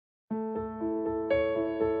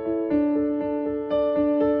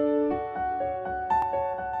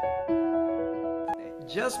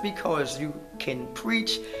Just because you can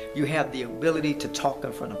preach, you have the ability to talk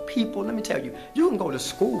in front of people, let me tell you, you can go to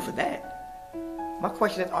school for that. My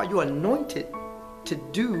question is, are you anointed to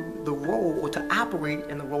do the role or to operate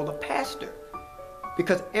in the role of pastor?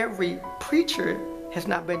 Because every preacher has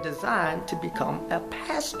not been designed to become a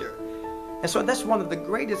pastor. And so that's one of the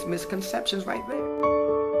greatest misconceptions right there.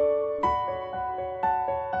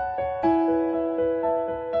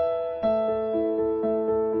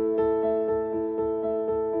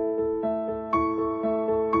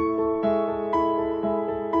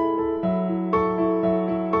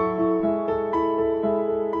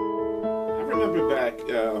 Back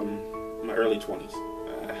in my early 20s,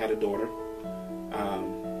 I had a daughter,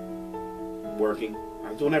 working. I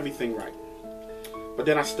was doing everything right. But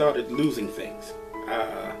then I started losing things.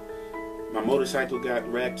 My motorcycle got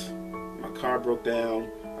wrecked, my car broke down,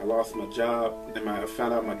 I lost my job, and I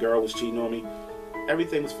found out my girl was cheating on me.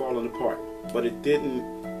 Everything was falling apart, but it didn't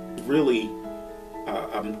really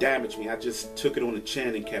damage me. I just took it on the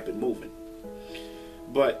chin and kept it moving.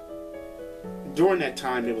 But during that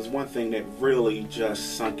time, there was one thing that really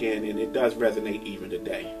just sunk in, and it does resonate even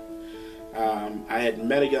today. I had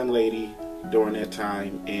met a young lady during that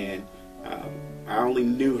time, and I only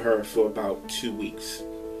knew her for about 2 weeks.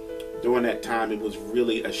 During that time, it was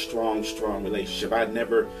really a strong relationship. I'd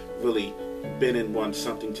never really been in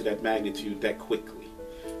something to that magnitude that quickly.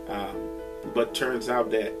 But turns out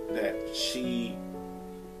that she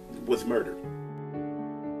was murdered.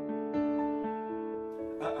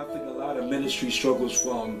 I think a lot of ministry struggles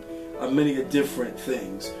from many different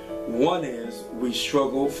things. One is we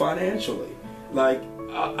struggle financially. Like,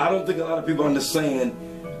 I don't think a lot of people understand,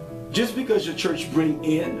 just because your church bring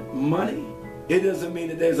in money, it doesn't mean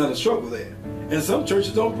that there's not a struggle there. And some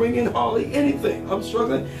churches don't bring in hardly anything. I'm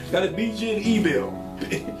struggling, got a BG&E bill.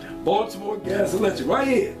 Baltimore Gas and Electric, right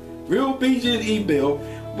here. Real BG&E bill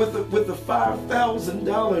with a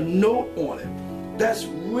 $5,000 note on it. That's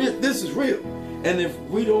real. This is real. And if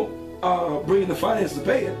we don't bring in the finance to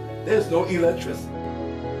pay it, there's no electricity.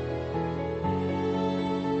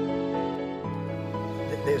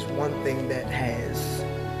 There's one thing that has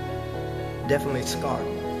definitely scarred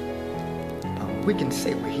me. We can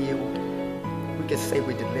say we're healed, we can say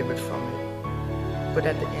we're delivered from it, but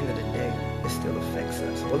at the end of the day, it still affects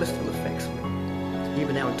us. Well, it still affects me.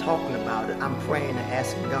 Even now I'm talking about it, I'm praying and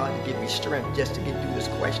asking God to give me strength just to get through this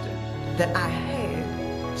question. That I had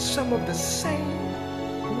some of the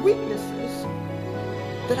same weaknesses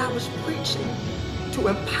that I was preaching to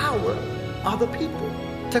empower other people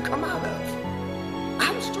to come out of.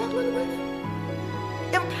 I'm struggling with.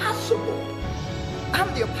 Impossible.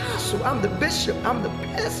 I'm the apostle, I'm the bishop, I'm the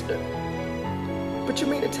pastor. But you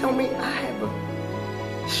mean to tell me I have a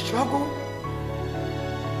struggle?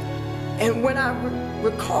 And when I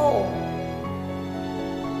recall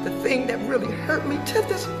the thing that really hurt me to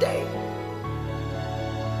this day,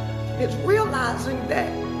 is realizing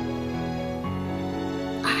that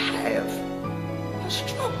I have a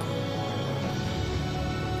struggle.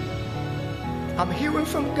 I'm hearing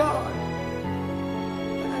from God,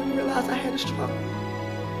 but I didn't realize I had a struggle.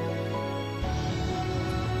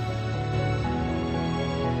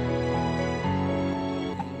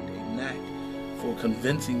 A knack for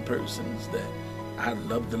convincing persons that I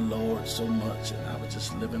love the Lord so much and I was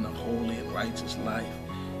just living a holy and righteous life.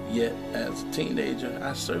 Yet as a teenager,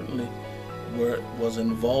 I certainly was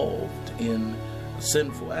involved in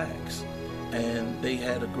sinful acts, and they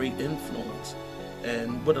had a great influence.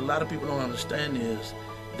 And what a lot of people don't understand is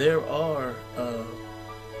there are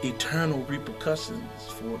eternal repercussions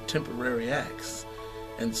for temporary acts.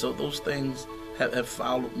 And so those things have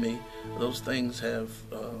followed me. Those things have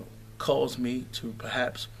caused me to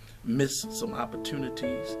perhaps miss some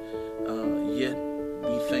opportunities. Yet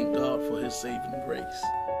we thank God for His saving grace.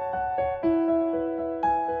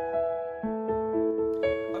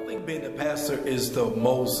 I think being a pastor is the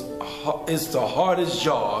hardest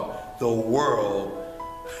job the world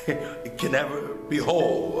can ever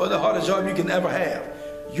behold, or the hardest job you can ever have.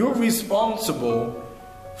 You're responsible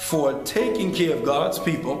for taking care of God's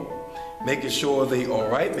people, making sure they're all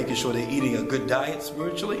right, making sure they're eating a good diet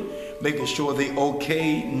spiritually, making sure they're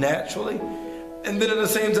okay naturally. And then at the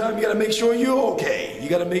same time, you got to make sure you're okay. You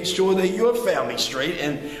got to make sure that your family's straight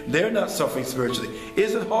and they're not suffering spiritually.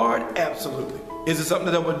 Is it hard? Absolutely. Is it something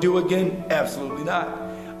that I would do again? Absolutely not.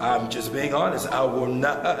 I'm just being honest. I will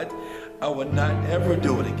not ever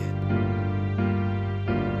do it again.